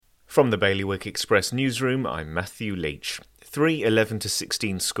From the Bailiwick Express newsroom, I'm Matthew Leach. 3 11 to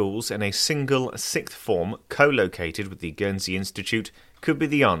 16 schools and a single sixth form co-located with the Guernsey Institute could be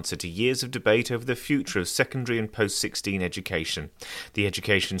the answer to years of debate over the future of secondary and post-16 education. The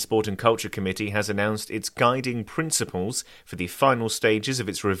Education, Sport and Culture Committee has announced its guiding principles for the final stages of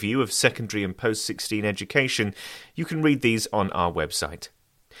its review of secondary and post-16 education. You can read these on our website.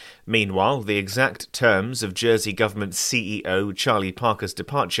 Meanwhile, the exact terms of Jersey Government CEO Charlie Parker's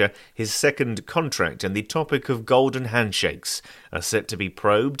departure, his second contract and the topic of golden handshakes are set to be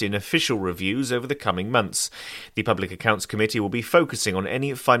probed in official reviews over the coming months. The Public Accounts Committee will be focusing on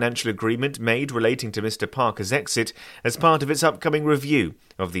any financial agreement made relating to Mr Parker's exit as part of its upcoming review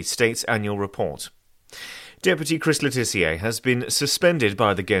of the state's annual report. Deputy Chris Le Tissier has been suspended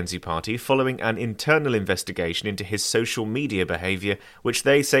by the Guernsey Party following an internal investigation into his social media behaviour, which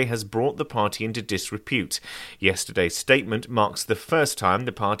they say has brought the party into disrepute. Yesterday's statement marks the first time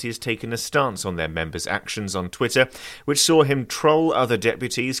the party has taken a stance on their members' actions on Twitter, which saw him troll other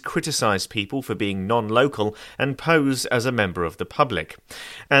deputies, criticise people for being non-local and pose as a member of the public.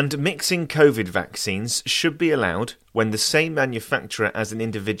 And mixing COVID vaccines should be allowed when the same manufacturer as an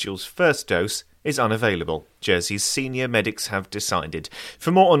individual's first dose is unavailable. Jersey's senior medics have decided.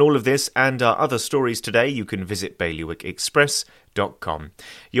 For more on all of this and our other stories today, you can visit bailiwickexpress.com.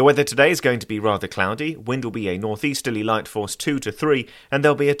 Your weather today is going to be rather cloudy. Wind will be a northeasterly light force 2 to 3, and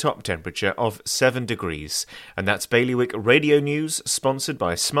there'll be a top temperature of 7 degrees. And that's Bailiwick Radio News, sponsored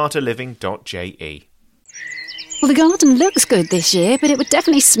by smarterliving.je. Well, the garden looks good this year, but it would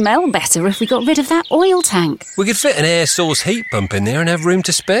definitely smell better if we got rid of that oil tank. We could fit an air source heat pump in there and have room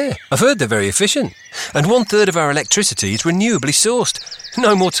to spare. I've heard they're very efficient. And 1/3 of our electricity is renewably sourced.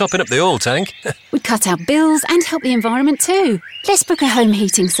 No more topping up the oil tank. We'd cut our bills and help the environment too. Let's book a home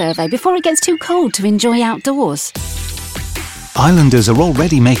heating survey before it gets too cold to enjoy outdoors. Islanders are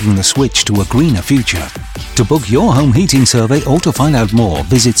already making the switch to a greener future. To book your home heating survey or to find out more,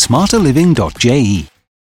 visit smarterliving.je.